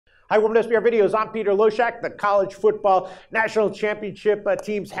Hi, welcome to SBR Videos. I'm Peter Loshak. The college football national championship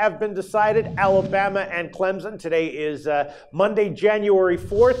teams have been decided. Alabama and Clemson. Today is Monday, January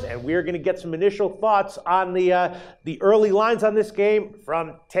 4th, and we're going to get some initial thoughts on the early lines on this game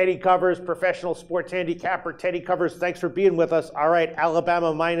from Teddy Covers, professional sports handicapper. Teddy Covers, thanks for being with us. All right,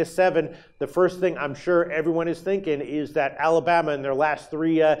 Alabama -7. The first thing I'm sure everyone is thinking is that Alabama in their last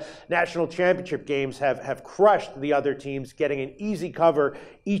three national championship games have crushed the other teams, getting an easy cover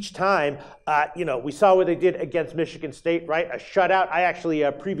each time. We saw what they did against Michigan State, right? A shutout. I actually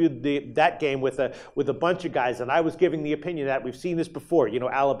previewed that game with a bunch of guys, and I was giving the opinion that we've seen this before.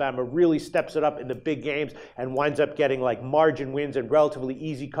 Alabama really steps it up in the big games and winds up getting like margin wins and relatively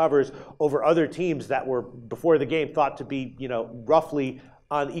easy covers over other teams that were before the game thought to be, roughly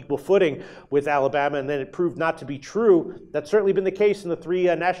on equal footing with Alabama, and then it proved not to be true. That's certainly been the case in the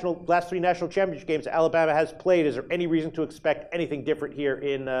last three national championship games Alabama has played. Is there any reason to expect anything different here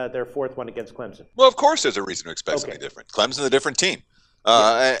in their fourth one against Clemson? Well, of course there's a reason to expect something different. Clemson's a different team.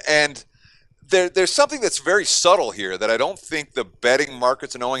 And there's something that's very subtle here that I don't think the betting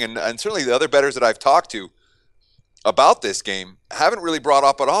markets are knowing, and certainly the other bettors that I've talked to about this game haven't really brought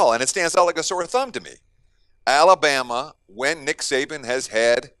up at all, and it stands out like a sore thumb to me. Alabama, when Nick Saban has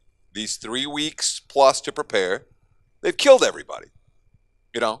had these 3 weeks plus to prepare, they've killed everybody.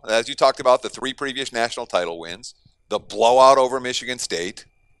 As you talked about, the 3 previous national title wins, the blowout over Michigan State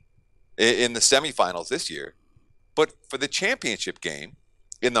in the semifinals this year. But for the championship game,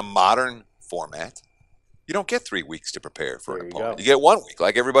 in the modern format, you don't get 3 weeks to prepare for an opponent. You get 1 week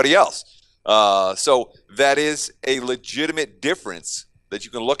like everybody else. So that is a legitimate difference that you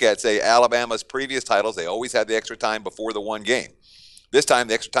can look at. Say Alabama's previous titles, they always had the extra time before the one game. This time,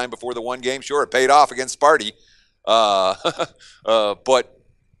 the extra time before the one game, sure, it paid off against Sparty. But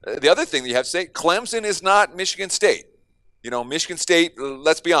the other thing that you have to say, Clemson is not Michigan State. Michigan State,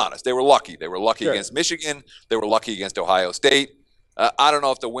 let's be honest, they were lucky. They were lucky against Michigan. They were lucky against Ohio State. I don't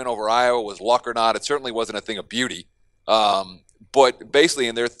know if the win over Iowa was luck or not. It certainly wasn't a thing of beauty. But basically,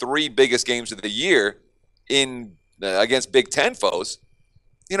 in their 3 biggest games of the year against Big Ten foes,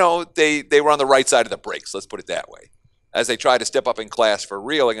 they were on the right side of the brakes, let's put it that way. As they tried to step up in class for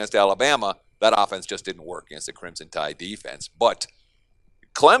real against Alabama, that offense just didn't work against the Crimson Tide defense. But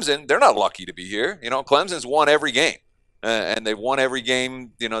Clemson, they're not lucky to be here. Clemson's won every game. And they've won every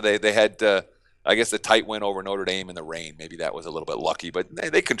game. They had, I guess, the tight win over Notre Dame in the rain. Maybe that was a little bit lucky, but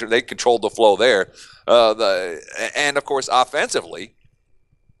they controlled the flow there. And, of course, offensively,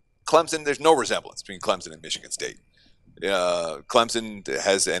 Clemson, there's no resemblance between Clemson and Michigan State. Clemson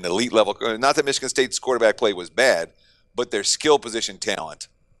has an elite level. Not that Michigan State's quarterback play was bad, but their skill position talent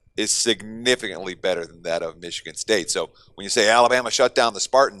is significantly better than that of Michigan State. So when you say Alabama shut down the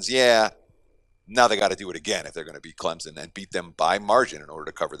Spartans, now they got to do it again if they're going to beat Clemson and beat them by margin in order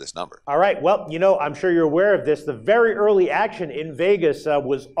to cover this number. All right. Well, I'm sure you're aware of this. The very early action in Vegas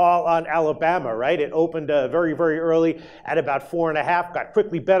was all on Alabama, right? It opened very, very early at about 4.5, got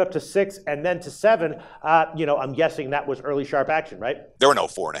quickly bet up to 6 and then to 7. I'm guessing that was early sharp action, right? There were no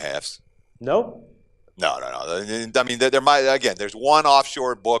 4.5s. No? No. I mean, there's one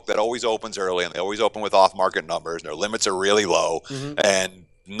offshore book that always opens early, and they always open with off-market numbers, and their limits are really low, and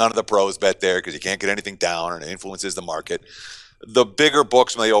none of the pros bet there because you can't get anything down, and it influences the market. The bigger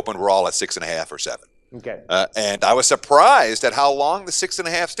books when they opened were all at 6.5 or 7. Okay. And I was surprised at how long the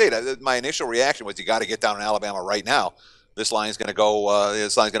 6.5 stayed. My initial reaction was, you got to get down in Alabama right now. This line's going to go.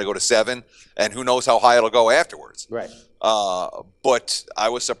 This line's going to go to 7, and who knows how high it'll go afterwards. Right. But I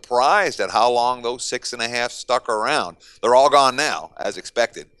was surprised at how long those 6.5 stuck around. They're all gone now, as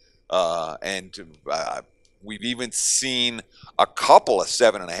expected, and we've even seen a couple of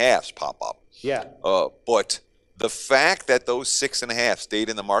 7.5s pop up. Yeah. But the fact that those 6.5 stayed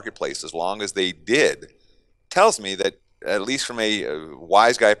in the marketplace as long as they did tells me that, at least from a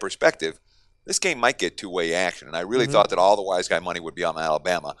wise guy perspective, this game might get two-way action. And I really thought that all the wise guy money would be on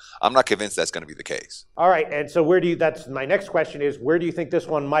Alabama. I'm not convinced that's going to be the case. All right. And so that's my next question is, where do you think this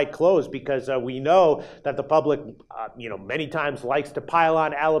one might close? Because we know that the public, many times likes to pile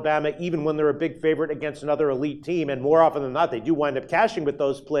on Alabama, even when they're a big favorite against another elite team. And more often than not, they do wind up cashing with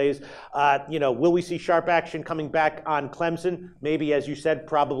those plays. Will we see sharp action coming back on Clemson? Maybe, as you said,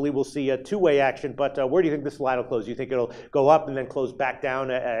 probably we'll see a two-way action. But where do you think this line will close? Do you think it'll go up and then close back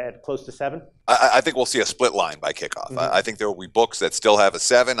down at close to 7? I think we'll see a split line by kickoff. I think there will be books that still have a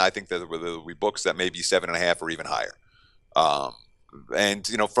 7. I think there will be books that may be 7.5 or even higher. And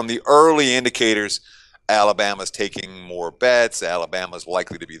from the early indicators, Alabama's taking more bets. Alabama's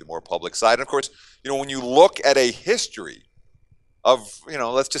likely to be the more public side. And of course, when you look at a history of,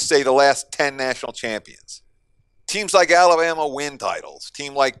 let's just say the last 10 national champions, teams like Alabama win titles.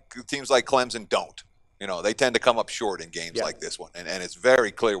 Teams like Clemson don't. You know, they tend to come up short in games like this one. And it's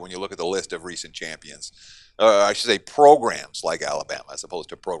very clear when you look at the list of recent champions. I should say programs like Alabama as opposed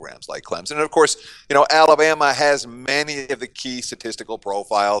to programs like Clemson. And, of course, you know, Alabama has many of the key statistical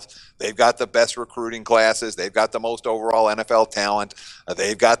profiles. They've got the best recruiting classes. They've got the most overall NFL talent.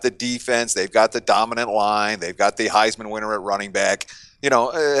 They've got the defense. They've got the dominant line. They've got the Heisman winner at running back. You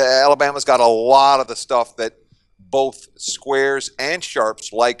know, Alabama's got a lot of the stuff that both squares and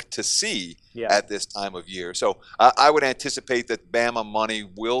sharps like to see at this time of year. So I would anticipate that Bama money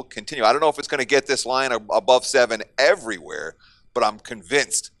will continue. I don't know if it's going to get this line above 7 everywhere, but I'm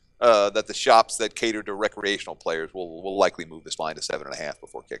convinced that the shops that cater to recreational players will likely move this line to 7.5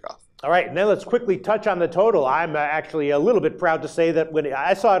 before kickoff. All right, and then let's quickly touch on the total. I'm actually a little bit proud to say that when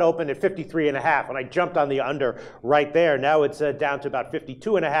I saw it open at 53.5, and I jumped on the under right there. Now it's down to about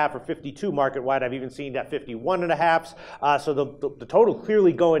 52.5 or 52 market wide. I've even seen that 51.5s. So the total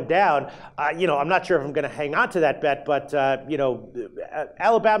clearly going down. You know, I'm not sure if I'm going to hang on to that bet, but you know,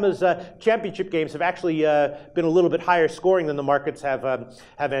 Alabama's championship games have actually been a little bit higher scoring than the markets have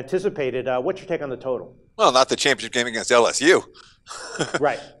anticipated. What's your take on the total? Well, not the championship game against LSU.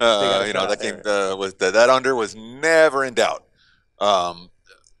 Right. You know, that game was that under was never in doubt.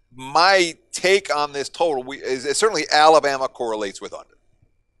 My take on this total is certainly Alabama correlates with under.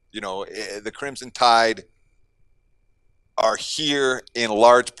 You know, the Crimson Tide are here in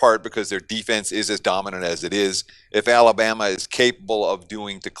large part because their defense is as dominant as it is. If Alabama is capable of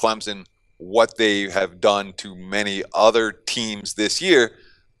doing to Clemson what they have done to many other teams this year,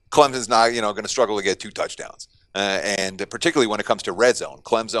 Clemson's not, you know, going to struggle to get 2 touchdowns. And particularly when it comes to red zone.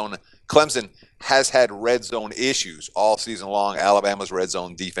 Clemson has had red zone issues all season long. Alabama's red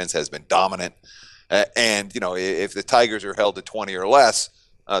zone defense has been dominant. And, you know, if the Tigers are held to 20 or less,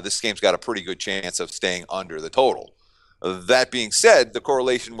 this game's got a pretty good chance of staying under the total. That being said, the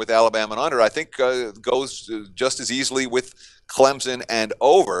correlation with Alabama and under, I think, goes just as easily with Clemson and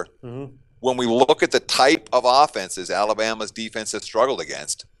over. Mm-hmm. When we look at the type of offenses Alabama's defense has struggled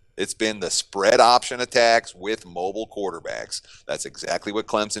against, it's been the spread option attacks with mobile quarterbacks. That's exactly what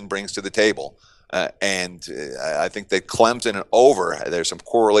Clemson brings to the table. And I think that Clemson and over, there's some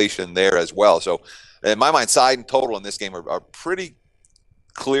correlation there as well. So in my mind, side and total in this game are pretty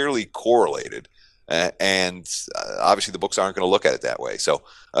clearly correlated. And obviously the books aren't going to look at it that way. So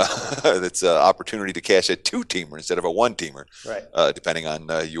it's an opportunity to cash a 2-teamer instead of a 1-teamer, right. Depending on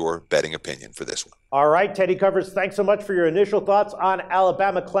your betting opinion for this one. All right, Teddy Covers, thanks so much for your initial thoughts on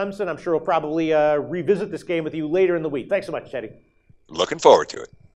Alabama-Clemson. I'm sure we'll probably revisit this game with you later in the week. Thanks so much, Teddy. Looking forward to it.